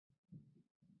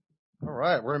All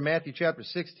right, we're in Matthew chapter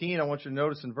 16. I want you to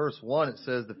notice in verse 1, it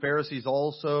says, the Pharisees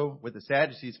also with the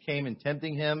Sadducees came and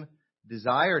tempting him,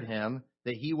 desired him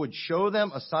that he would show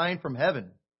them a sign from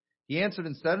heaven. He answered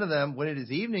and said to them, when it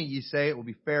is evening, ye say it will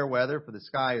be fair weather, for the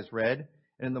sky is red,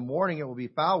 and in the morning it will be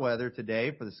foul weather today,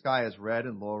 for the sky is red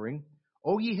and lowering.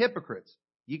 O ye hypocrites,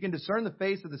 ye can discern the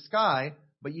face of the sky,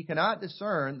 but ye cannot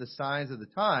discern the signs of the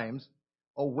times.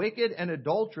 A wicked and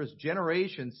adulterous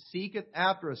generation seeketh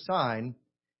after a sign,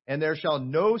 and there shall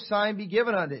no sign be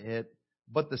given unto it,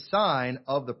 but the sign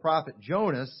of the prophet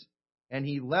Jonas. And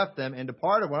he left them and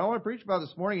departed. What I want to preach about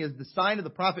this morning is the sign of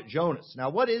the prophet Jonas. Now,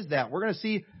 what is that? We're going to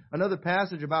see another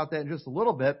passage about that in just a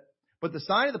little bit. But the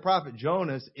sign of the prophet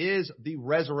Jonas is the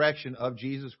resurrection of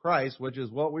Jesus Christ, which is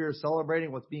what we are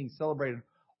celebrating, what's being celebrated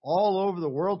all over the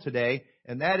world today.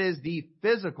 And that is the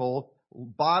physical,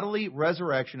 bodily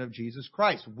resurrection of Jesus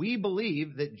Christ. We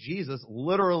believe that Jesus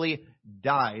literally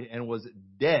died and was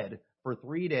dead for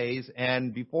 3 days,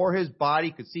 and before his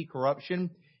body could see corruption,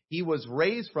 he was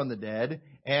raised from the dead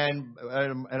and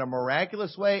in a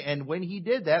miraculous way. And when he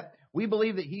did that, we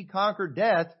believe that he conquered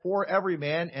death for every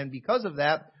man, and because of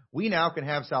that, we now can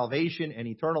have salvation and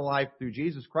eternal life through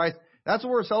Jesus Christ. That's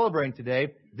what we're celebrating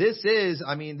today. This is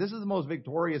the most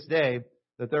victorious day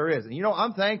that there is. And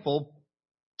I'm thankful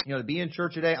to be in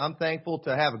church today. I'm thankful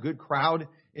to have a good crowd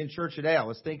in church today. I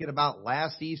was thinking about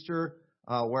last Easter,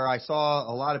 where I saw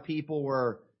a lot of people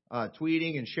were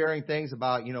tweeting and sharing things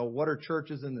about, what are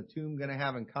churches in the tomb going to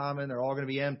have in common? They're all going to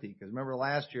be empty. Because remember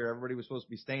last year, everybody was supposed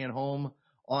to be staying home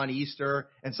on Easter.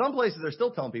 And some places they're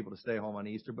still telling people to stay home on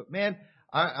Easter. But man,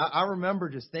 I remember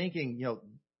just thinking,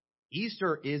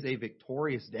 Easter is a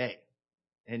victorious day.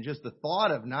 And just the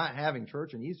thought of not having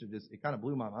church on Easter, it kind of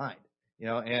blew my mind.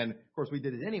 And of course we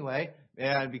did it anyway,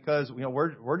 and because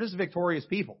we're just victorious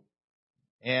people,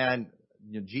 and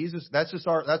Jesus, that's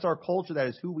our culture. That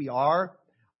is who we are.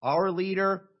 Our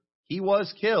leader, he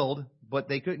was killed, but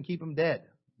they couldn't keep him dead.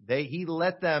 He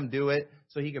let them do it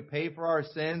so he could pay for our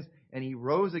sins, and he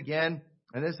rose again.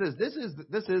 And this is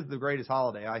the greatest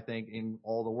holiday, I think, in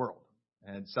all the world,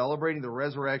 and celebrating the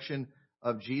resurrection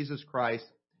of Jesus Christ.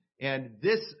 And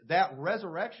that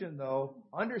resurrection, though,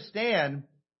 understand.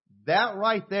 That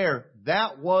right there,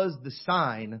 that was the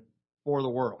sign for the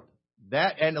world.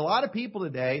 And a lot of people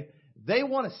today, they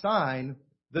want a sign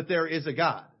that there is a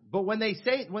God. But when they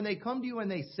come to you and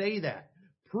they say that,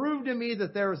 prove to me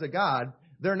that there is a God,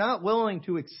 they're not willing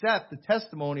to accept the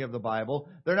testimony of the Bible.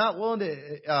 They're not willing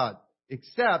to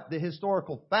accept the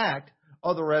historical fact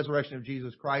of the resurrection of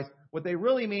Jesus Christ. What they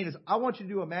really mean is, I want you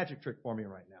to do a magic trick for me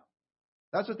right now.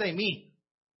 That's what they mean.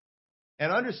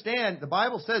 And understand, the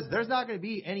Bible says there's not going to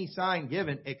be any sign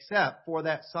given except for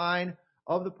that sign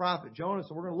of the prophet Jonas.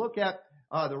 So we're going to look at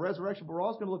the resurrection, but we're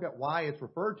also going to look at why it's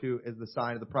referred to as the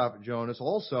sign of the prophet Jonas.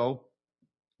 Also,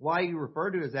 why you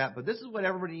refer to it as that. But this is what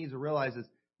everybody needs to realize is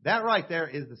that right there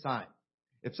is the sign.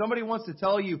 If somebody wants to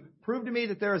tell you, prove to me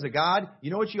that there is a God, you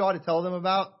know what you ought to tell them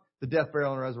about? The death,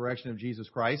 burial, and resurrection of Jesus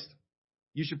Christ.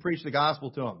 You should preach the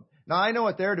gospel to them. Now, I know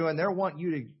what they're doing. They're wanting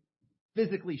you to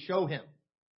physically show him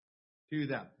to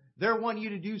them. They're wanting you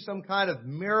to do some kind of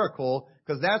miracle,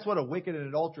 because that's what a wicked and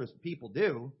adulterous people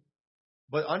do.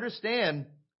 But understand,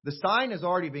 the sign has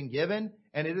already been given,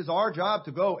 and it is our job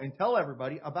to go and tell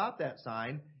everybody about that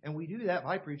sign. And we do that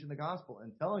by preaching the gospel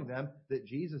and telling them that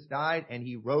Jesus died and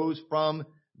he rose from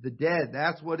the dead.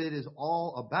 That's what it is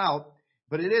all about.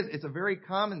 But it's a very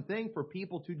common thing for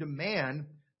people to demand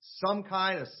some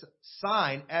kind of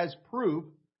sign as proof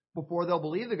before they'll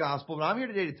believe the gospel. But I'm here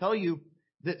today to tell you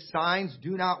that signs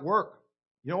do not work.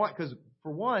 You know what? Because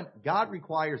for one, God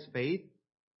requires faith.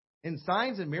 And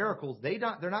signs and miracles, they're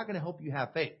not going to help you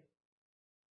have faith.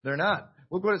 They're not.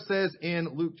 Look what it says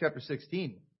in Luke chapter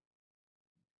 16.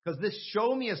 Because this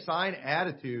show me a sign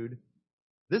attitude,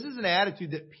 this is an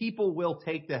attitude that people will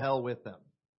take to hell with them.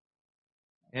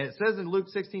 And it says in Luke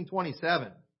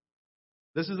 16:27,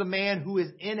 this is a man who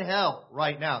is in hell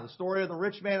right now. The story of the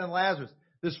rich man and Lazarus.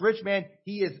 This rich man,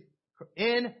 he is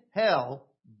in hell,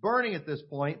 burning at this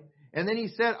point. And then he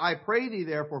said, I pray thee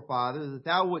therefore, Father, that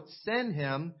thou wouldst send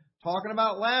him, talking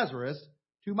about Lazarus,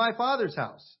 to my father's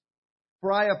house.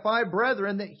 For I have 5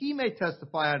 brethren, that he may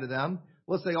testify unto them,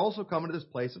 lest they also come into this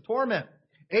place of torment.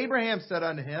 Abraham said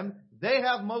unto him, they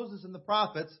have Moses and the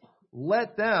prophets,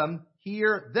 let them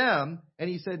hear them. And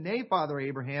he said, Nay, Father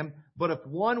Abraham, but if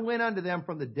one went unto them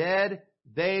from the dead,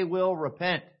 they will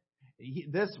repent.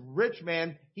 This rich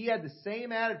man, he had the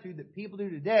same attitude that people do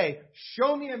today.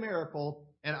 Show me a miracle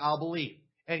and I'll believe.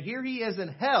 And here he is in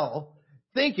hell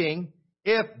thinking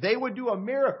if they would do a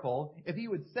miracle, if he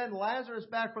would send Lazarus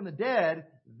back from the dead,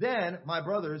 then my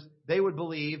brothers, they would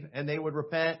believe and they would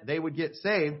repent, they would get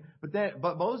saved.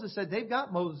 But Moses said they've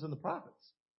got Moses and the prophets.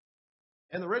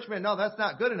 And the rich man, no, that's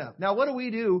not good enough. Now, what do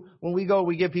we do when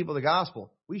we give people the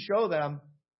gospel? We show them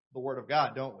the Word of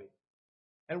God, don't we?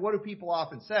 And what do people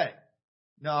often say?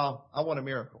 No, I want a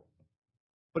miracle.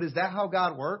 But is that how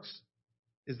God works?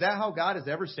 Is that how God has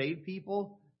ever saved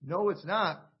people? No, it's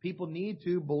not. People need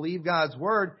to believe God's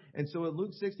Word. And so in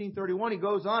Luke 16:31, he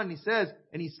goes on and he says,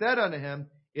 and he said unto him,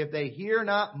 if they hear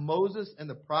not Moses and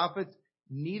the prophets,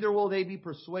 neither will they be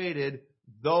persuaded,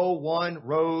 though one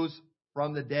rose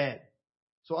from the dead.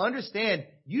 So understand,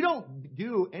 you don't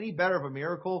do any better of a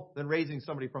miracle than raising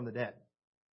somebody from the dead.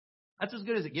 That's as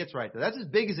good as it gets right there. That's as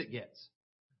big as it gets.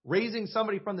 Raising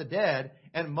somebody from the dead.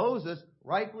 And Moses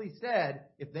rightfully said,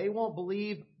 if they won't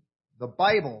believe the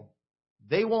Bible,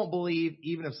 they won't believe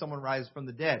even if someone rises from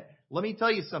the dead. Let me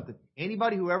tell you something.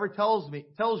 Anybody who ever tells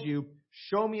you,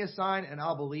 show me a sign and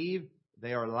I'll believe,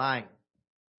 they are lying.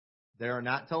 They are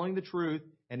not telling the truth.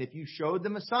 And if you showed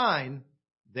them a sign,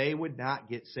 they would not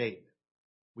get saved.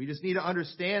 We just need to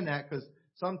understand that, because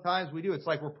sometimes we do. It's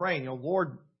like we're praying,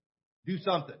 Lord, do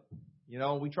something.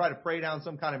 We try to pray down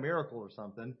some kind of miracle or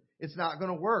something. It's not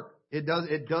going to work. It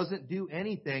doesn't do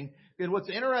anything. And what's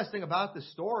interesting about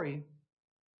this story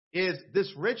is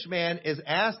this rich man is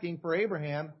asking for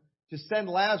Abraham to send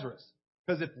Lazarus.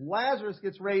 Because if Lazarus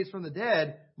gets raised from the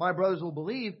dead, my brothers will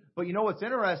believe. But you know what's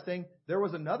interesting? There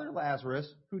was another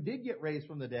Lazarus who did get raised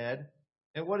from the dead.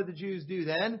 And what did the Jews do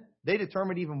then? They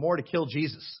determined even more to kill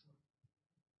Jesus.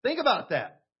 Think about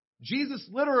that. Jesus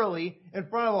literally, in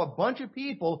front of a bunch of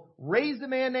people, raised a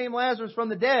man named Lazarus from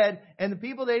the dead, and the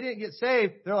people they didn't get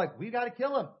saved, they're like, we've got to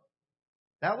kill him.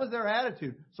 That was their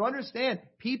attitude. So understand,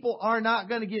 people are not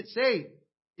going to get saved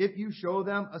if you show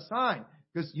them a sign.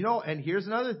 Because, and here's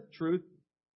another truth.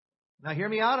 Now hear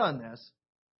me out on this.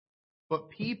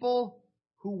 But people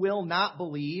who will not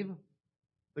believe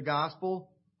the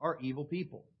gospel are evil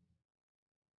people.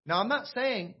 Now, I'm not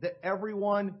saying that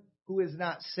everyone who is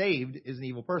not saved is an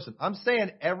evil person. I'm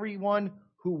saying everyone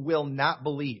who will not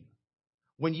believe.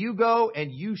 When you go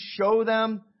and you show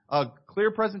them a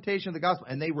clear presentation of the gospel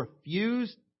and they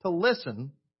refuse to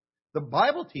listen, the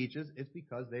Bible teaches it's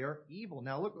because they are evil.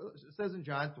 Now, look what it says in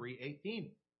John 3:18.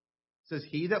 It says,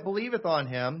 he that believeth on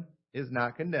him is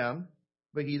not condemned,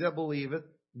 but he that believeth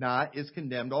not is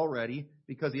condemned already,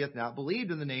 because he hath not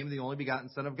believed in the name of the only begotten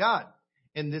Son of God.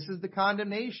 And this is the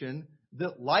condemnation,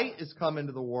 that light is come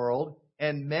into the world,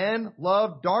 and men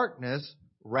love darkness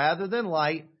rather than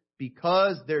light,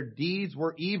 because their deeds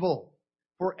were evil.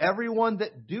 For everyone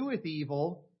that doeth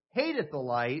evil hateth the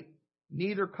light,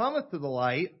 neither cometh to the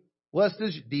light, lest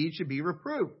his deeds should be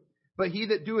reproved. But he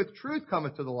that doeth truth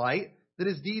cometh to the light, that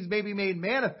his deeds may be made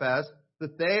manifest,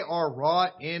 that they are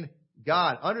wrought in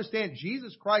God. Understand,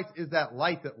 Jesus Christ is that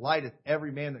light that lighteth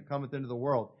every man that cometh into the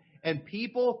world. And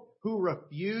people who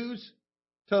refuse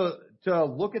to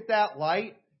look at that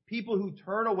light, people who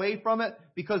turn away from it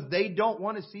because they don't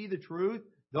want to see the truth,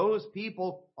 those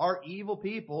people are evil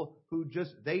people who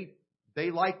just, they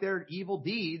like their evil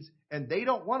deeds, and they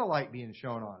don't want a light being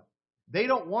shown on it. They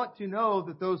don't want to know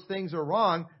that those things are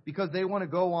wrong because they want to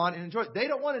go on and enjoy it. They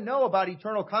don't want to know about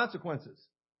eternal consequences.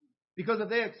 Because if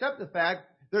they accept the fact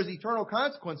there's eternal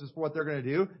consequences for what they're going to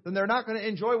do, then they're not going to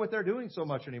enjoy what they're doing so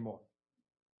much anymore.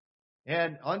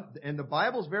 And the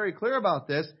Bible's very clear about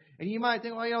this. And you might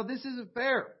think, well, this isn't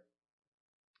fair.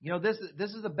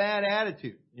 This is a bad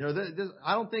attitude.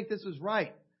 I don't think this is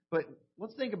right. But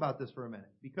let's think about this for a minute.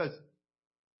 Because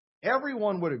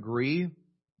everyone would agree,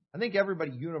 I think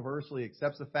everybody universally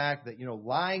accepts the fact that,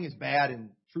 lying is bad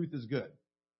and truth is good.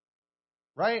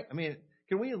 Right? I mean,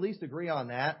 can we at least agree on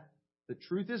that? The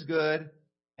truth is good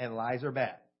and lies are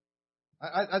bad.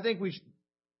 I think we should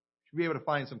be able to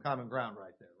find some common ground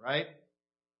right there, right?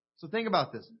 So think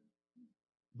about this.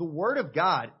 The Word of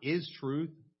God is truth,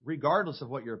 regardless of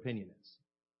what your opinion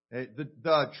is.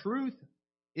 The truth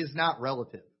is not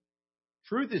relative.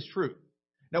 Truth is truth.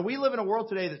 Now, we live in a world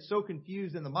today that's so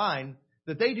confused in the mind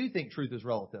that they do think truth is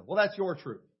relative. Well, that's your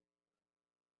truth.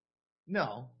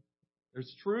 No.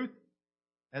 There's truth,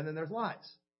 and then there's lies.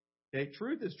 Okay?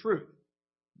 Truth is truth.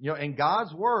 And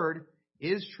God's Word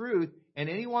is truth, and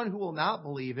anyone who will not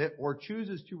believe it or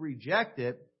chooses to reject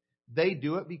it, they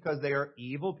do it because they are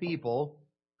evil people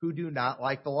who do not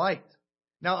like the light.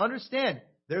 Now understand,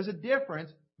 there's a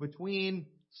difference between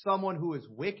someone who is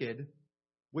wicked,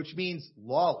 which means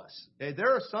lawless. Okay?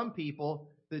 There are some people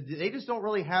that they just don't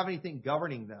really have anything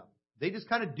governing them. They just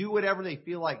kind of do whatever they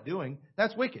feel like doing.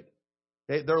 That's wicked.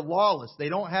 Okay? They're lawless. They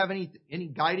don't have any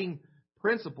guiding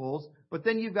principles. But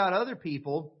then you've got other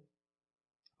people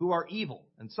who are evil.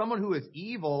 And someone who is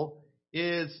evil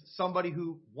is somebody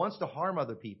who wants to harm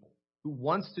other people,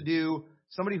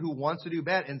 somebody who wants to do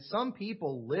bad. And some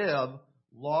people live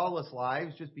lawless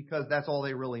lives just because that's all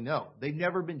they really know. They've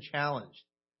never been challenged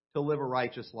to live a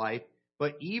righteous life.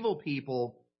 But evil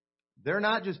people, they're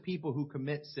not just people who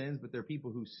commit sins, but they're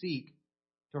people who seek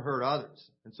to hurt others.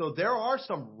 And so there are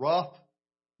some rough,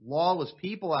 lawless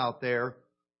people out there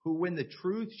who, when the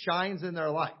truth shines in their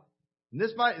life, and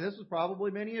this was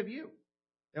probably many of you.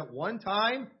 At one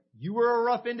time, you were a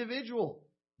rough individual.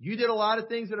 You did a lot of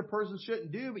things that a person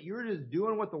shouldn't do, but you were just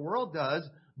doing what the world does.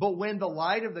 But when the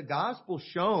light of the gospel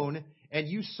shone and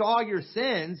you saw your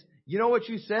sins, you know what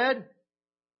you said?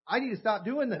 I need to stop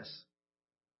doing this.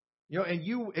 And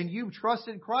you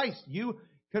trusted Christ. You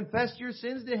confessed your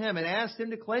sins to Him and asked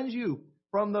Him to cleanse you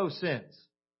from those sins.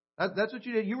 That's what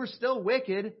you did. You were still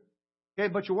wicked, okay,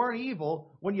 but you weren't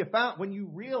evil. When you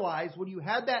realized, when you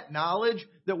had that knowledge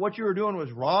that what you were doing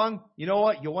was wrong, you know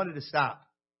what? You wanted to stop.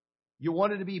 You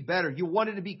wanted to be better. You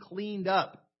wanted to be cleaned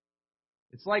up.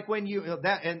 It's like when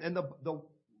the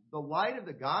light of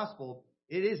the gospel,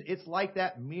 it's like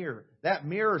that mirror. That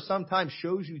mirror sometimes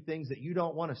shows you things that you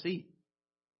don't want to see.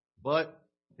 But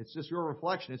it's just your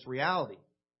reflection. It's reality.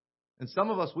 And some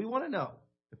of us, we want to know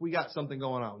if we got something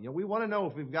going on. We want to know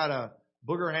if we've got a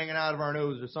booger hanging out of our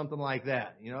nose or something like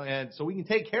that. And so we can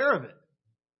take care of it.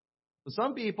 But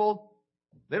some people,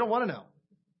 they don't want to know.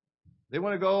 They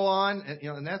want to go on,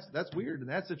 and that's weird in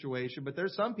that situation. But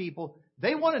there's some people,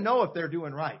 they want to know if they're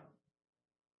doing right.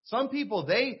 Some people,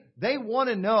 they want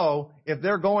to know if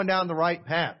they're going down the right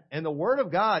path. And the Word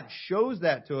of God shows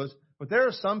that to us. But there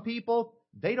are some people,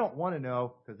 they don't want to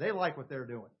know because they like what they're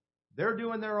doing. They're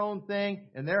doing their own thing,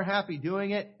 and they're happy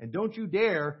doing it. And don't you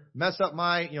dare mess up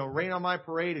rain on my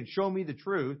parade and show me the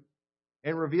truth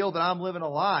and reveal that I'm living a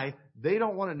lie. They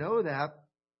don't want to know that,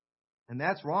 and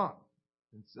that's wrong.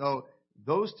 And so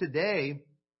those today,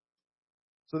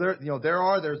 there's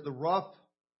the rough,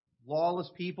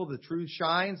 lawless people. The truth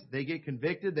shines. They get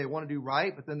convicted. They want to do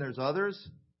right, but then there's others.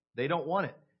 They don't want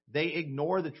it. They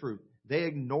ignore the truth. They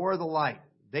ignore the light.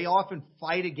 They often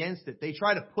fight against it. They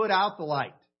try to put out the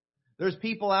light. There's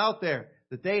people out there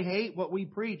that they hate what we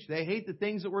preach. They hate the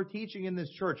things that we're teaching in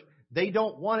this church. They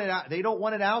don't want it out. They don't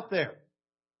want it out there.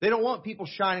 They don't want people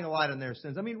shining a light on their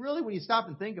sins. I mean, really, when you stop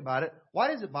and think about it,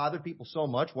 why does it bother people so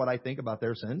much what I think about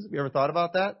their sins? Have you ever thought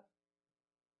about that?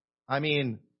 I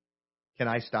mean, can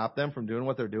I stop them from doing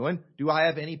what they're doing? Do I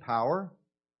have any power?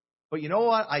 But you know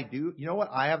what I do? You know what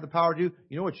I have the power to do?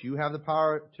 You know what you have the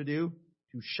power to do?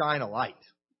 To shine a light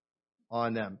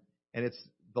on them. And it's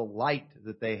the light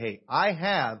that they hate. I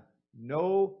have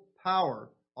no power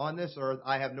on this earth.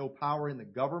 I have no power in the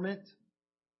government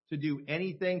to do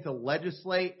anything, to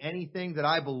legislate anything that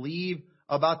I believe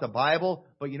about the Bible.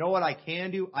 But you know what I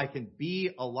can do? I can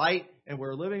be a light. And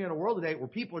we're living in a world today where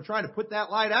people are trying to put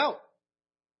that light out.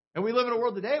 And we live in a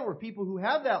world today where people who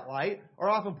have that light are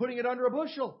often putting it under a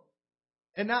bushel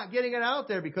and not getting it out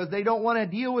there because they don't want to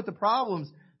deal with the problems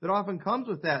that often comes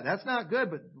with that. That's not good.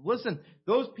 But listen,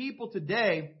 those people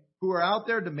today who are out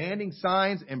there demanding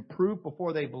signs and proof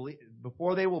before they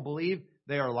will believe,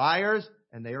 they are liars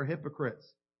and they are hypocrites.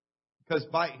 Because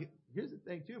here's the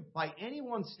thing too, by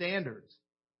anyone's standards,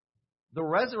 the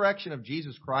resurrection of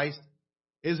Jesus Christ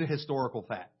is a historical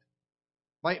fact.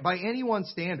 By anyone's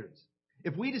standards.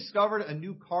 If we discovered a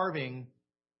new carving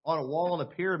on a wall in a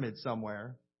pyramid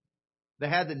somewhere that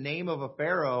had the name of a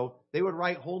pharaoh, they would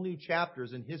write whole new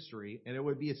chapters in history, and it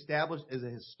would be established as a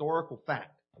historical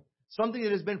fact. Something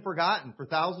that has been forgotten for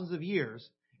thousands of years.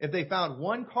 If they found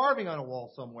one carving on a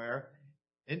wall somewhere,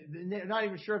 and they're not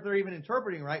even sure if they're even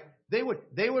interpreting right, they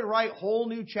would write whole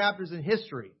new chapters in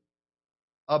history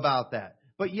about that.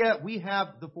 But yet we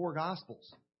have the four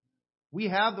Gospels. We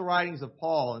have the writings of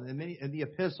Paul and the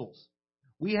epistles.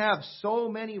 We have so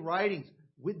many writings.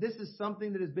 This is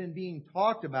something that has been being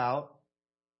talked about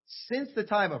since the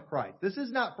time of Christ. This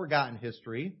is not forgotten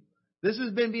history. This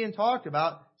has been being talked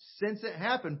about since it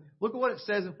happened. Look at what it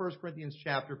says in 1 Corinthians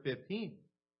chapter 15.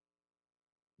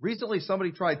 Recently,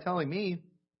 somebody tried telling me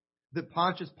that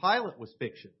Pontius Pilate was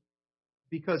fiction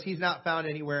because he's not found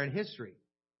anywhere in history.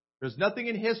 There's nothing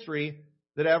in history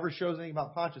that ever shows anything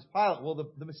about Pontius Pilate.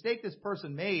 Well, the mistake this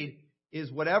person made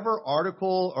is whatever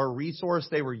article or resource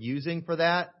they were using for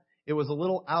that, it was a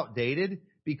little outdated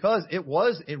because it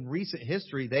was in recent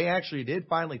history. They actually did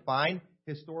finally find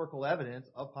historical evidence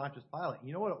of Pontius Pilate.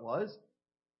 You know what it was?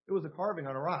 It was a carving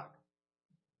on a rock.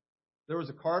 There was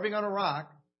a carving on a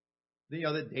rock,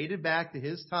 that dated back to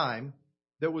his time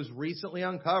that was recently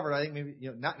uncovered. I think maybe,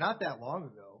 not that long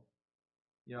ago,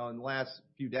 in the last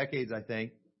few decades, I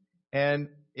think. and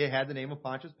it had the name of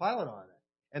Pontius Pilate on it.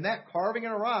 And that carving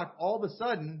in a rock all of a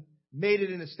sudden made it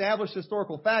an established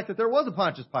historical fact that there was a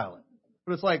Pontius Pilate.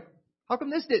 But it's like, how come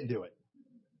this didn't do it?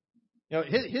 You know,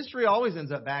 history always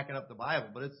ends up backing up the Bible,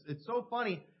 but it's so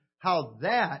funny how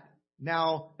that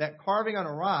carving on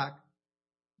a rock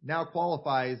now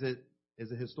qualifies it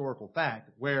as a historical fact,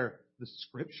 where the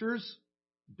Scriptures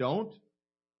don't.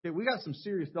 Okay, we got some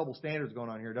serious double standards going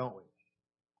on here, don't we?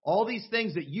 All these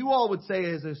things that you all would say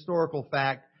is a historical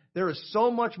fact, there is so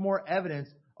much more evidence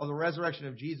of the resurrection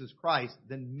of Jesus Christ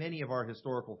than many of our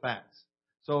historical facts.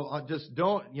 So just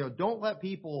don't let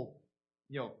people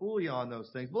fool you on those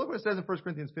things. But look what it says in 1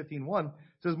 Corinthians 15:1. It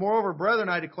says, "Moreover, brethren,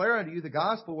 I declare unto you the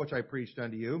gospel which I preached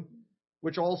unto you,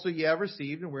 which also ye have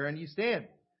received, and wherein ye stand,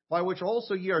 by which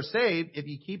also ye are saved, if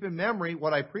ye keep in memory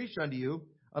what I preached unto you,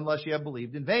 unless ye have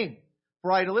believed in vain.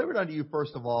 For I delivered unto you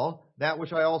first of all that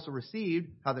which I also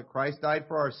received, how that Christ died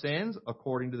for our sins,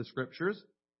 according to the Scriptures,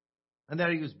 and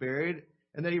that he was buried,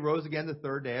 and that he rose again the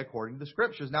third day, according to the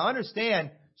Scriptures." Now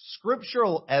understand,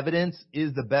 scriptural evidence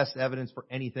is the best evidence for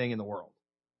anything in the world.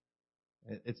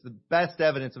 It's the best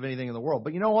evidence of anything in the world.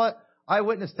 But you know what?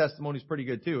 Eyewitness testimony is pretty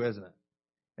good too, isn't it?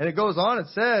 And it goes on, it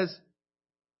says,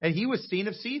 "And he was seen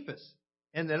of Cephas,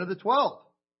 and then of the 12.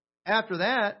 After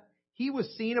that, he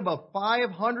was seen of about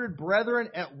 500 brethren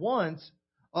at once,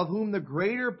 of whom the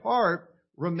greater part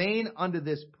remain unto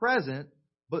this present,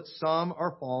 but some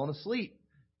are fallen asleep."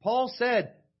 Paul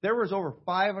said there was over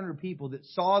 500 people that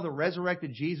saw the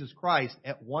resurrected Jesus Christ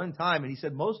at one time, and he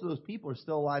said most of those people are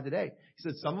still alive today. He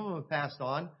said some of them have passed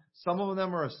on, some of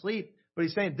them are asleep, but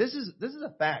he's saying this is a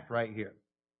fact right here.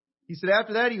 He said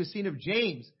after that he was seen of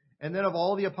James, and then of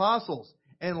all the apostles,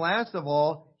 and last of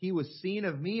all he was seen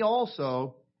of me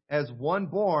also, as one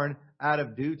born out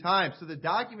of due time. So the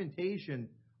documentation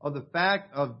of the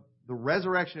fact of the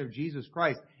resurrection of Jesus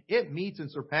Christ, it meets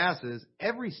and surpasses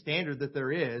every standard that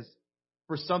there is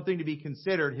for something to be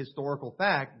considered historical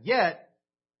fact, yet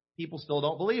people still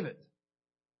don't believe it.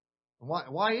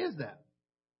 Why is that?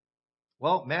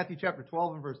 Well, Matthew chapter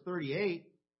 12 and verse 38,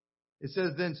 it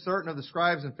says, "Then certain of the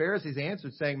scribes and Pharisees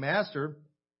answered, saying, Master,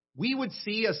 we would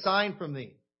see a sign from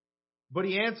thee. But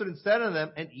he answered and said unto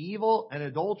them, An evil and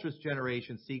adulterous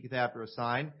generation seeketh after a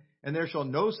sign, and there shall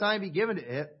no sign be given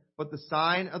to it, but the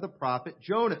sign of the prophet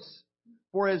Jonas.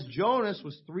 For as Jonas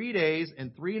was 3 days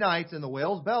and 3 nights in the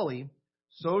whale's belly,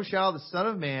 so shall the Son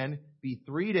of Man be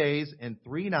 3 days and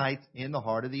 3 nights in the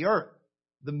heart of the earth.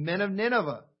 The men of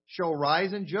Nineveh shall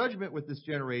rise in judgment with this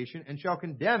generation, and shall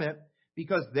condemn it,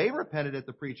 because they repented at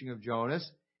the preaching of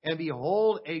Jonas, and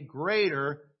behold, a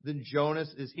greater than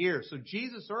Jonas is here." So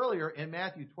Jesus earlier in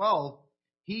Matthew 12,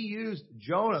 he used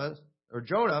Jonah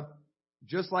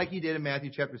just like he did in Matthew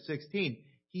chapter 16.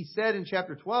 He said in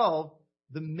chapter 12,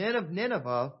 the men of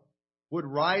Nineveh would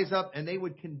rise up and they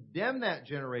would condemn that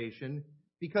generation,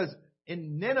 because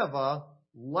in Nineveh,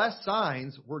 less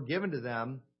signs were given to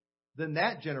them than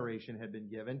that generation had been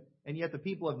given. And yet the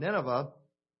people of Nineveh,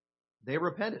 they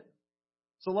repented.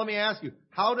 So let me ask you,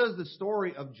 how does the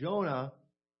story of Jonah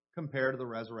compare to the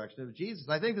resurrection of Jesus?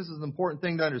 I think this is an important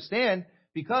thing to understand,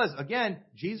 because, again,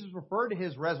 Jesus referred to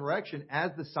his resurrection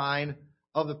as the sign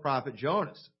of the prophet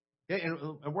Jonas. Okay?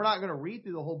 And we're not going to read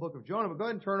through the whole book of Jonah, but go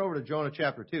ahead and turn over to Jonah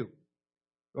chapter 2.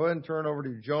 Go ahead and turn over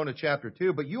to Jonah chapter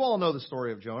 2. But you all know the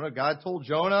story of Jonah. God told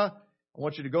Jonah, "I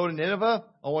want you to go to Nineveh.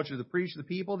 I want you to preach to the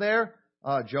people there."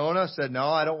 Jonah said, "No,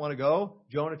 I don't want to go."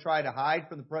 Jonah tried to hide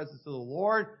from the presence of the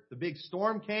Lord. The big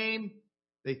storm came.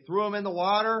 They threw him in the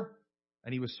water,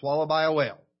 and he was swallowed by a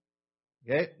whale.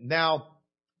 Okay? Now,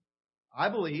 I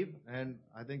believe, and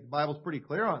I think the Bible's pretty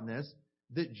clear on this,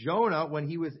 that Jonah, when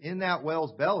he was in that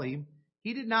whale's belly,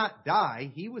 he did not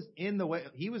die. He was in the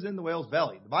whale's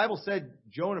belly. The Bible said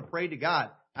Jonah prayed to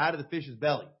God out of the fish's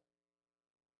belly.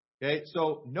 Okay?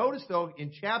 So notice though,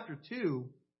 in chapter 2,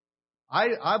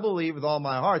 I believe with all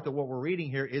my heart that what we're reading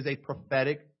here is a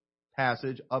prophetic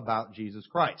passage about Jesus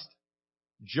Christ.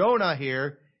 Jonah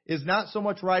here is not so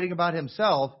much writing about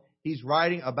himself, he's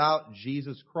writing about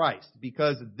Jesus Christ,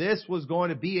 because this was going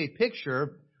to be a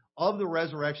picture of the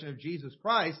resurrection of Jesus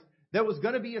Christ that was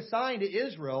going to be a sign to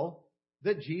Israel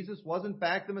that Jesus was in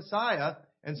fact the Messiah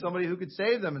and somebody who could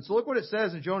save them. And so look what it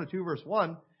says in Jonah 2 verse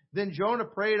 1. "Then Jonah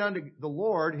prayed unto the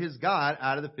Lord his God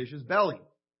out of the fish's belly."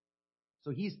 So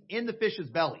he's in the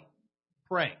fish's belly,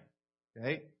 praying.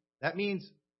 Okay? That means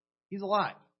he's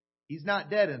alive. He's not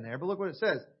dead in there. But look what it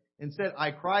says. "And said, I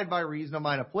cried by reason of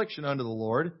mine affliction unto the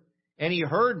Lord, and he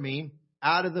heard me.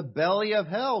 Out of the belly of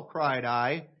hell cried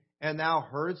I, and thou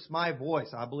heardst my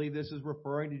voice." I believe this is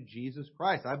referring to Jesus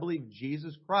Christ. I believe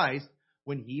Jesus Christ,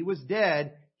 when he was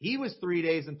dead, he was 3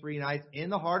 days and 3 nights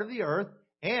in the heart of the earth,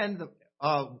 And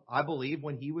I believe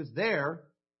when he was there,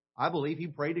 I believe he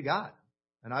prayed to God.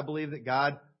 And I believe that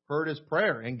God heard his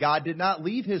prayer. And God did not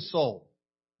leave his soul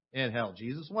in hell.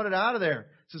 Jesus wanted out of there. It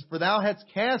says, "For thou hadst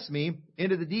cast me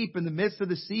into the deep in the midst of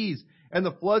the seas, and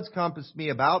the floods compassed me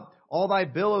about. All thy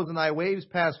billows and thy waves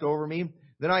passed over me.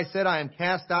 Then I said, I am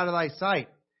cast out of thy sight.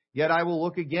 Yet I will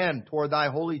look again toward thy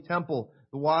holy temple.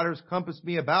 The waters compassed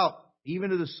me about, even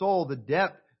to the soul. The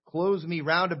depth closed me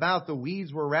round about. The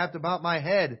weeds were wrapped about my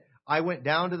head. I went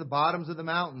down to the bottoms of the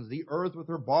mountains. The earth with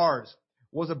her bars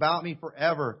was about me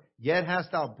forever. Yet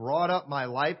hast thou brought up my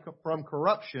life from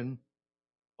corruption.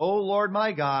 O Lord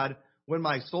my God, when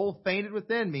my soul fainted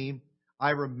within me,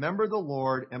 I remembered the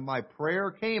Lord, and my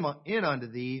prayer came in unto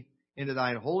thee into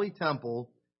thine holy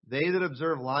temple. They that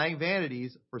observe lying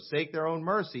vanities forsake their own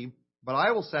mercy, but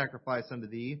I will sacrifice unto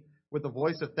thee with the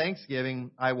voice of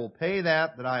thanksgiving. I will pay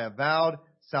that I have vowed.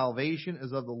 Salvation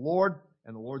is of the Lord.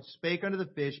 And the Lord spake unto the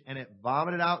fish, and it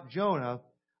vomited out Jonah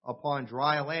upon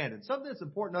dry land." And something that's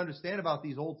important to understand about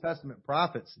these Old Testament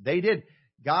prophets,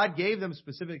 God gave them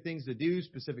specific things to do,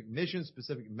 specific missions,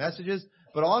 specific messages,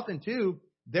 but often too,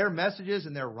 their messages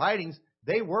and their writings,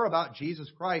 they were about Jesus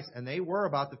Christ, and they were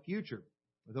about the future.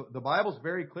 The Bible's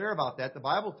very clear about that. The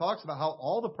Bible talks about how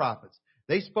all the prophets,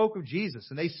 they spoke of Jesus,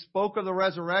 and they spoke of the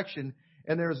resurrection,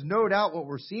 and there's no doubt what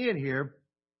we're seeing here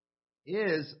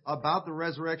is about the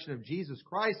resurrection of Jesus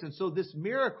Christ. And so this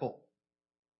miracle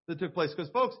that took place, because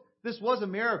folks, this was a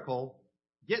miracle,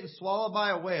 getting swallowed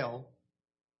by a whale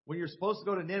when you're supposed to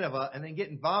go to Nineveh and then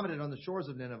getting vomited on the shores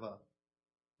of Nineveh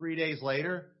 3 days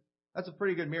later. That's a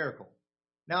pretty good miracle.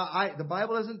 Now, the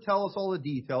Bible doesn't tell us all the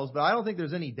details, but I don't think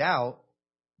there's any doubt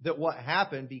that what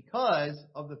happened, because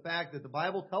of the fact that the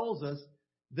Bible tells us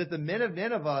that the men of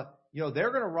Nineveh, they're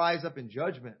going to rise up in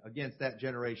judgment against that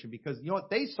generation, because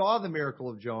they saw the miracle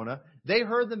of Jonah. They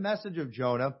heard the message of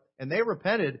Jonah, and they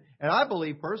repented. And I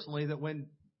believe personally that when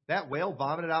that whale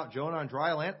vomited out Jonah on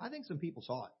dry land, I think some people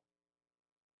saw it.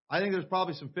 I think there's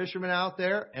probably some fishermen out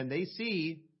there, and they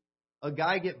see a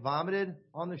guy get vomited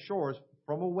on the shores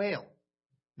from a whale.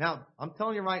 Now, I'm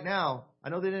telling you right now, I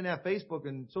know they didn't have Facebook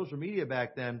and social media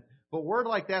back then, but word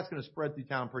like that's going to spread through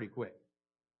town pretty quick.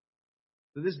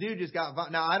 So this dude just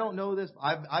got, now I don't know this,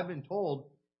 I've been told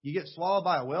you get swallowed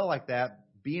by a whale like that,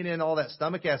 being in all that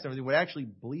stomach acid and everything would actually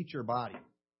bleach your body.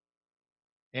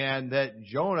 And that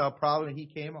Jonah, probably when he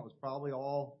came out, was probably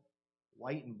all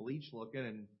white and bleached looking,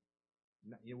 and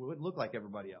it wouldn't look like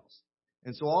everybody else.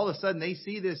 And so all of a sudden they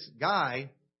see this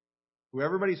guy who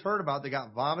everybody's heard about that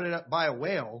got vomited up by a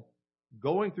whale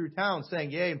going through town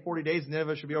saying, "Yay, in 40 days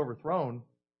Nineveh should be overthrown."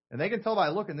 And they can tell by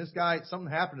looking, this guy, something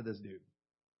happened to this dude.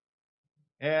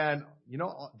 And,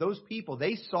 those people,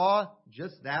 they saw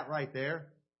just that right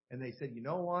there, and they said, "You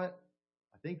know what?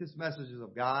 I think this message is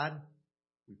of God.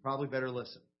 We probably better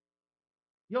listen."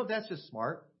 That's just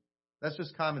smart. That's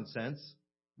just common sense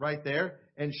right there.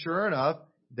 And sure enough,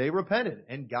 they repented.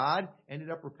 And God ended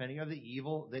up repenting of the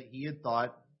evil that he had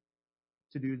thought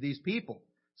to do to these people.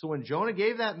 So when Jonah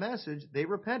gave that message, they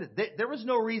repented. There was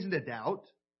no reason to doubt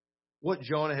what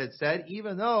Jonah had said,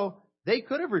 even though they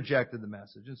could have rejected the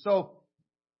message. And so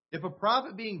if a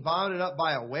prophet being vomited up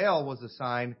by a whale was a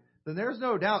sign, then there's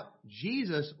no doubt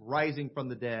Jesus rising from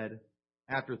the dead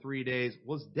after 3 days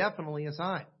was definitely a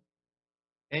sign.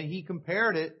 And he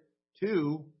compared it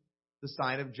to the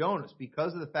sign of Jonas,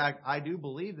 because of the fact I do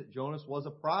believe that Jonas was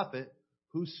a prophet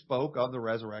who spoke of the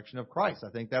resurrection of Christ. I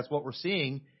think that's what we're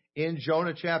seeing in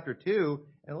Jonah chapter 2.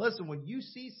 And listen, when you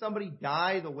see somebody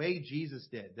die the way Jesus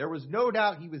did, there was no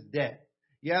doubt he was dead.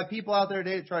 You have people out there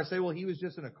today that try to say, well, he was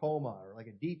just in a coma or like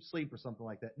a deep sleep or something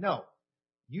like that. No,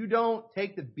 you don't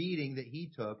take the beating that he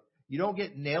took. You don't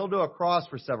get nailed to a cross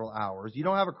for several hours. You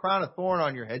don't have a crown of thorn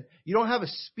on your head. You don't have a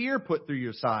spear put through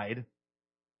your side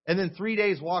and then 3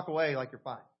 days walk away like you're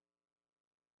fine.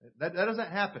 That doesn't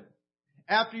happen.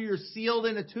 After you're sealed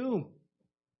in a tomb.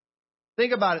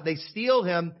 Think about it. They sealed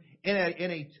him in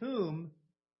a tomb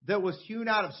that was hewn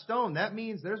out of stone. That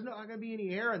means there's not going to be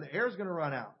any air, and the air is going to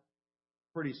run out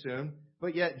pretty soon.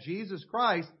 But yet Jesus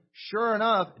Christ, sure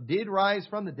enough, did rise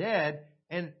from the dead,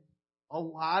 and a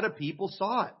lot of people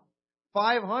saw it.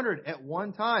 500 at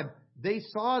one time. They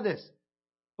saw this.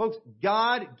 Folks,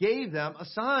 God gave them a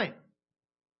sign.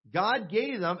 God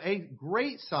gave them a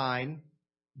great sign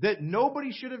that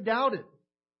nobody should have doubted,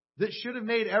 that should have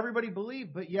made everybody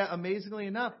believe. But yet, amazingly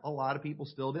enough, a lot of people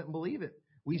still didn't believe it.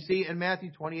 We see in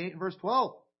Matthew 28 and verse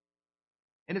 12.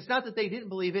 And it's not that they didn't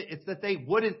believe it, it's that they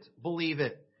wouldn't believe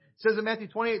it. It says in Matthew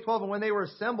 28:12, and when they were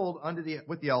assembled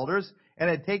with the elders and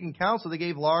had taken counsel, they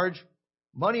gave large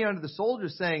money unto the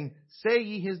soldiers, saying, Say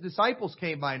ye, his disciples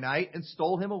came by night and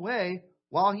stole him away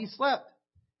while he slept.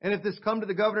 And if this come to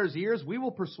the governor's ears, we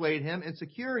will persuade him and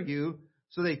secure you.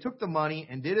 So they took the money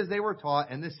and did as they were taught.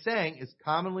 And this saying is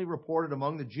commonly reported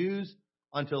among the Jews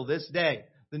until this day.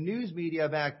 The news media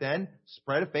back then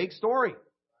spread a fake story.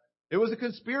 It was a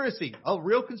conspiracy, a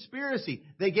real conspiracy.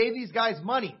 They gave these guys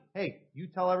money. Hey, you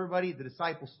tell everybody the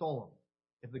disciples stole them.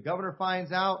 If the governor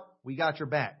finds out, we got your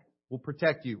back. We'll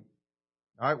protect you.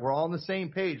 All right, we're all on the same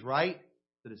page, right?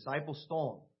 The disciples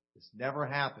stole them. This never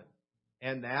happened.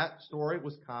 And that story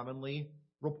was commonly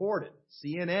reported.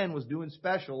 CNN was doing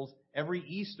specials every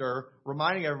Easter,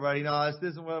 reminding everybody, no,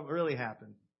 this isn't what really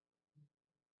happened.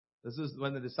 This is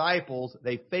when the disciples,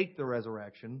 they faked the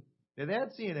resurrection. They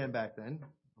had CNN back then.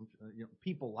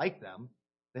 People like them.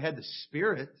 They had the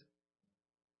spirit.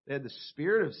 They had the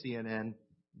spirit of CNN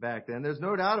back then. There's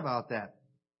no doubt about that.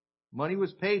 Money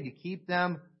was paid to keep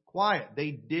them quiet.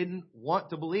 They didn't want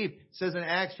to believe. It says in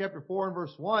Acts chapter 4 and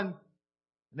verse 1,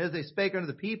 and as they spake unto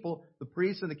the people, the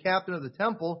priests and the captain of the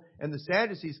temple and the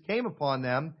Sadducees came upon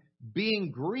them,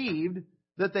 being grieved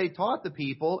that they taught the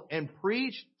people and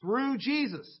preached through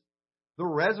Jesus the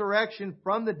resurrection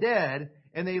from the dead,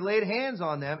 and they laid hands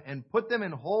on them and put them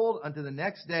in hold unto the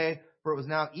next day, for it was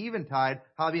now eventide.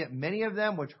 Howbeit many of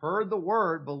them which heard the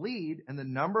word believed, and the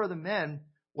number of the men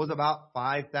was about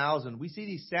 5,000. We see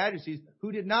these Sadducees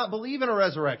who did not believe in a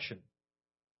resurrection.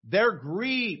 They're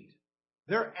grieved.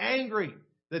 They're angry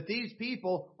that these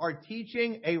people are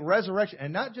teaching a resurrection,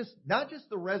 and not just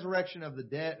the resurrection of the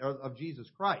dead or of Jesus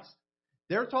Christ.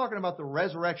 They're talking about the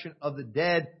resurrection of the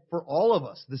dead for all of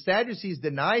us. The Sadducees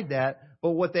denied that,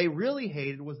 but what they really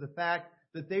hated was the fact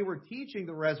that they were teaching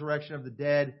the resurrection of the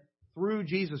dead through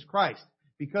Jesus Christ.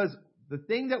 Because the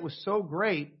thing that was so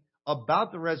great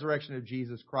about the resurrection of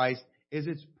Jesus Christ is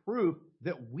its proof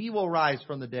that we will rise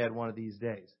from the dead one of these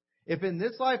days. If in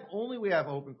this life only we have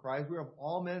hope in Christ, we are of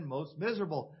all men most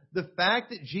miserable. The fact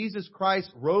that Jesus Christ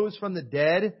rose from the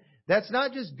dead, that's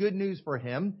not just good news for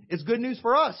him, it's good news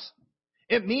for us.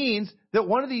 It means that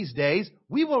one of these days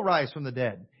we will rise from the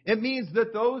dead. It means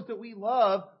that those that we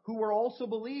love who are also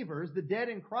believers, the dead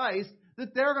in Christ,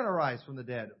 that they're going to rise from the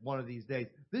dead one of these days.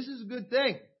 This is a good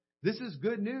thing. This is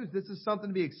good news. This is something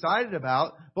to be excited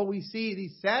about. But we see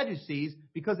these Sadducees,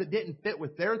 because it didn't fit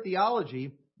with their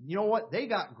theology, you know what? They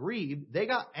got grieved, they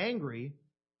got angry,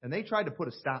 and they tried to put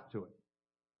a stop to it.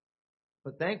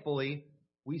 But thankfully,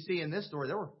 we see in this story,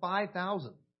 there were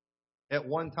 5,000 at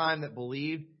one time that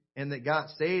believed and that got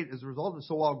saved as a result of it.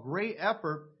 So while great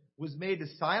effort was made to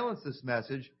silence this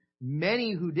message,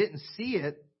 many who didn't see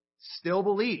it still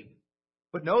believed.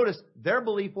 But notice, their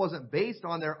belief wasn't based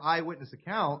on their eyewitness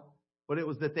account, but it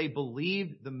was that they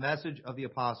believed the message of the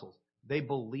apostles. They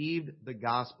believed the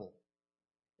gospel.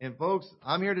 And folks,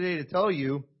 I'm here today to tell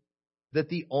you that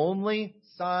the only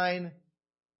sign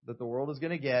that the world is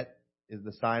going to get is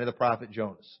the sign of the prophet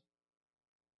Jonas.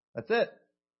 That's it.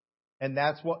 And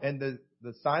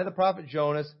the sign of the prophet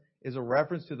Jonas is a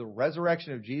reference to the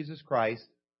resurrection of Jesus Christ.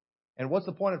 And what's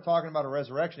the point of talking about a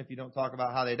resurrection if you don't talk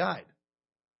about how they died?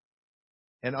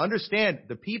 And understand,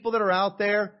 the people that are out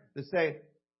there that say,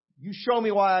 you show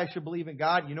me why I should believe in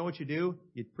God, you know what you do?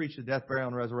 You preach the death, burial,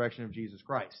 and resurrection of Jesus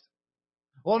Christ.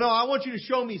 Well, no, I want you to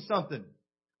show me something.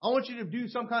 I want you to do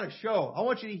some kind of show. I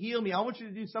want you to heal me. I want you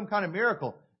to do some kind of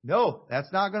miracle. No,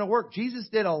 that's not going to work. Jesus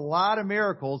did a lot of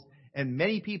miracles, and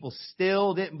many people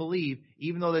still didn't believe,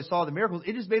 even though they saw the miracles.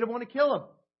 It just made them want to kill him.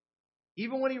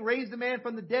 Even when he raised the man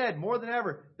from the dead, more than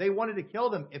ever, they wanted to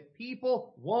kill them. If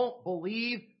people won't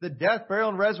believe the death, burial,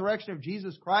 and resurrection of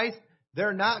Jesus Christ,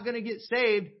 they're not going to get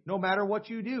saved no matter what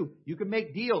you do. You can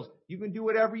make deals. You can do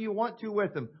whatever you want to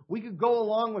with them. We could go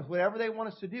along with whatever they want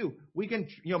us to do. We can,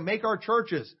 make our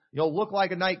churches, look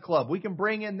like a nightclub. We can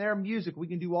bring in their music. We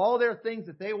can do all their things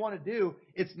that they want to do.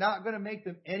 It's not going to make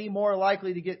them any more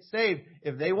likely to get saved.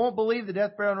 If they won't believe the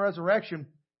death, burial, and resurrection,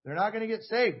 they're not going to get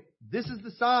saved. This is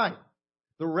the sign.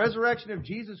 The resurrection of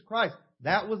Jesus Christ.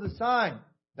 That was the sign.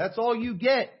 That's all you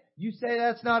get. You say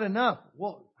that's not enough.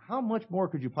 Well, how much more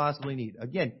could you possibly need?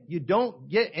 Again, you don't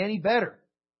get any better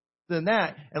than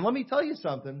that. And let me tell you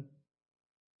something.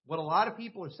 What a lot of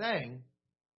people are saying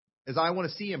is, I want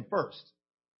to see him first.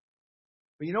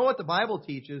 But you know what the Bible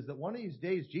teaches? That one of these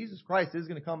days, Jesus Christ is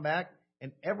going to come back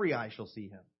and every eye shall see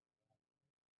him.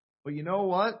 But you know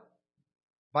what?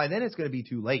 By then it's going to be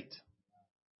too late.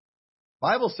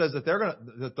 Bible says that they're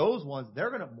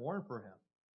going to mourn for him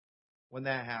when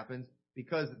that happens,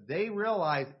 because they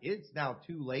realize it's now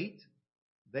too late.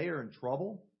 They are in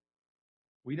trouble.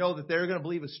 We know that they're going to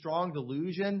believe a strong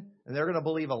delusion, and they're going to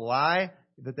believe a lie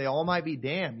that they all might be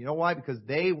damned. You know why? Because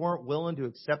they weren't willing to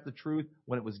accept the truth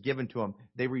when it was given to them.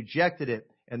 They rejected it.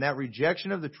 And that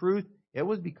rejection of the truth, it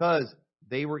was because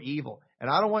they were evil. And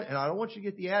I don't want you to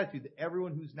get the attitude that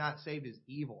everyone who's not saved is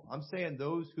evil. I'm saying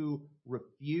those who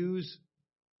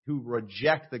who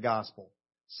reject the gospel.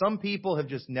 Some people have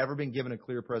just never been given a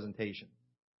clear presentation.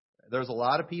 There's a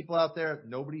lot of people out there,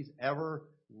 nobody's ever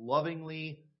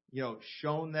lovingly,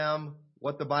 shown them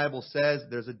what the Bible says.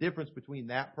 There's a difference between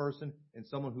that person and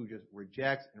someone who just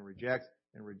rejects and rejects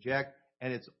and rejects.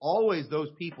 And it's always those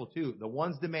people too. The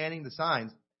ones demanding the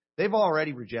signs, they've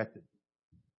already rejected.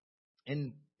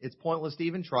 And it's pointless to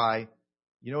even try.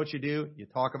 You know what you do? You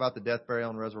talk about the death, burial,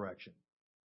 and resurrection.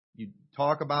 You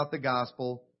talk about the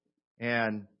gospel,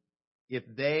 and if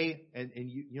they, and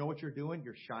you know what you're doing?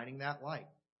 You're shining that light.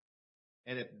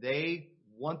 And if they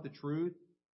want the truth,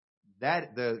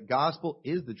 that the gospel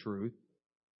is the truth.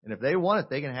 And if they want it,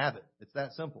 they can have it. It's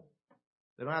that simple.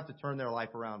 They don't have to turn their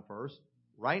life around first.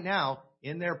 Right now,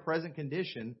 in their present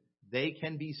condition, they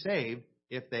can be saved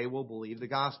if they will believe the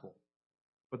gospel.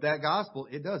 But that gospel,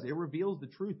 it reveals the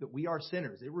truth that we are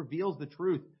sinners. It reveals the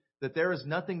truth that there is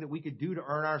nothing that we could do to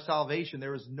earn our salvation.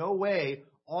 There is no way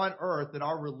on earth that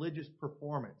our religious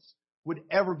performance would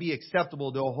ever be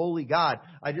acceptable to a holy God.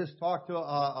 I just talked to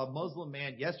a Muslim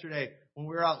man yesterday when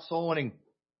we were out soul winning,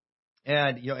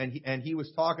 and he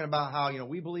was talking about how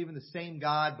we believe in the same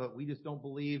God, but we just don't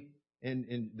believe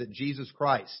in that Jesus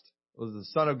Christ was the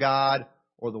Son of God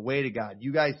or the way to God.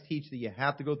 You guys teach that you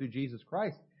have to go through Jesus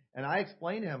Christ. And I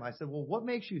explained to him, I said, well, what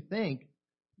makes you think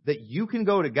that you can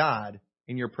go to God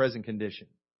in your present condition?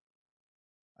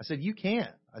 I said, you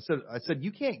can't. I said,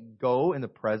 you can't go in the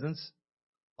presence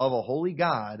of a holy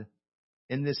God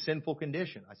in this sinful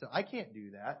condition. I said, I can't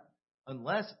do that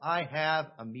unless I have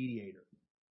a mediator,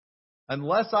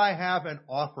 unless I have an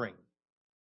offering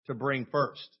to bring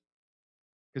first.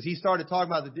 Because he started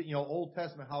talking about the Old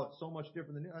Testament, how it's so much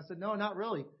different than New. I said, no, not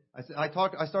really. I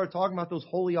started talking about those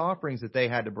holy offerings that they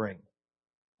had to bring.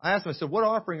 I asked him, I said, what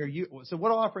offering are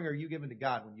you giving to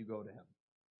God when you go to him?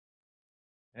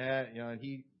 And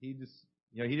he just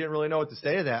he didn't really know what to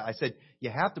say to that. I said, you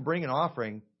have to bring an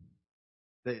offering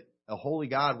that a holy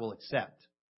God will accept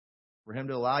for him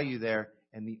to allow you there.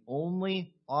 And the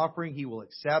only offering he will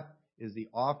accept is the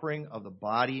offering of the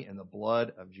body and the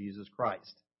blood of Jesus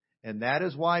Christ. And that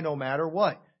is why no matter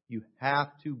what, you have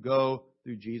to go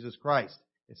through Jesus Christ.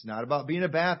 It's not about being a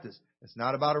Baptist. It's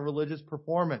not about a religious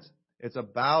performance. It's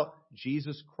about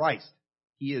Jesus Christ.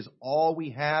 He is all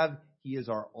we have. He is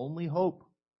our only hope.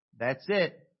 That's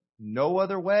it. No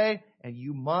other way. And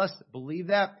you must believe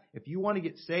that. If you want to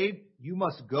get saved, you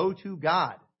must go to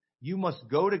God. You must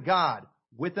go to God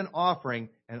with an offering,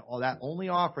 and all that only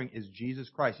offering is Jesus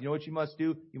Christ. You know what you must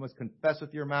do? You must confess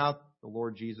with your mouth the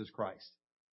Lord Jesus Christ.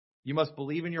 You must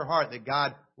believe in your heart that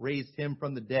God raised him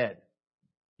from the dead.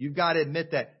 You've got to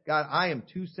admit that, God, I am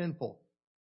too sinful.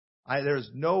 There's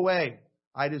no way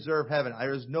I deserve heaven.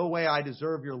 There's no way I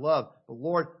deserve your love. But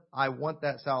Lord, I want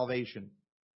that salvation.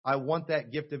 I want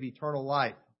that gift of eternal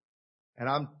life. And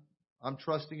I'm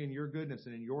trusting in your goodness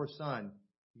and in your Son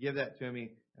to give that to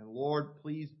me. And Lord,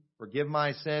 please forgive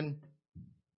my sin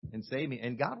and save me.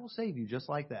 And God will save you just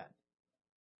like that.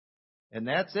 And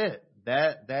that's it.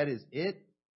 That is it.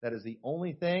 That is the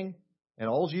only thing. And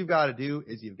all you've got to do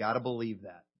is you've got to believe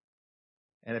that.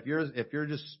 And if you're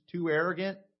just too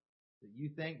arrogant that you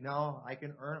think, no, I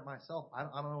can earn it myself, I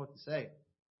don't know what to say,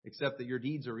 except that your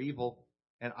deeds are evil.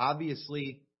 And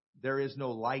obviously, there is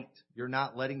no light. You're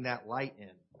not letting that light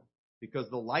in, because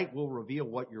the light will reveal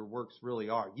what your works really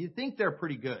are. You think they're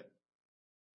pretty good.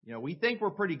 We think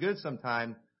we're pretty good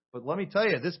sometimes, but let me tell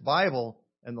you, this Bible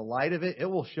and the light of it, it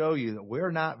will show you that we're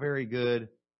not very good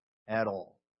at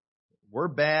all. We're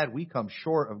bad. We come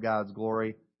short of God's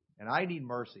glory, and I need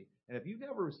mercy. And if you've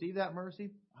never received that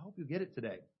mercy, I hope you get it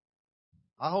today.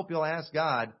 I hope you'll ask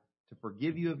God to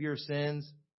forgive you of your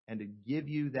sins and to give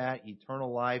you that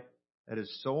eternal life that is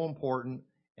so important.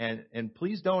 And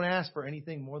please don't ask for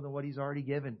anything more than what he's already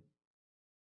given.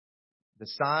 The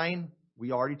sign,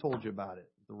 we already told you about it.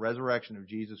 The resurrection of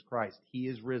Jesus Christ. He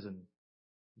is risen.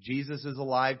 Jesus is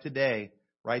alive today.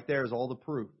 Right there is all the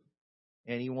proof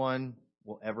anyone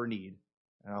will ever need.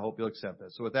 And I hope you'll accept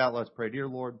that. So with that, let's pray. Dear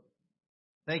Lord,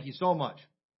 thank you so much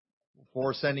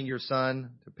for sending your Son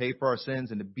to pay for our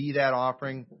sins and to be that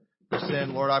offering for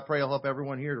sin. Lord, I pray you'll help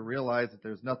everyone here to realize that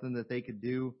there's nothing that they could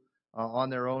do on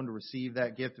their own to receive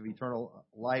that gift of eternal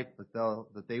life, but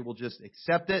that they will just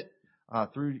accept it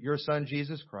through your Son,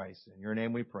 Jesus Christ. In your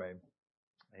name we pray.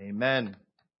 Amen.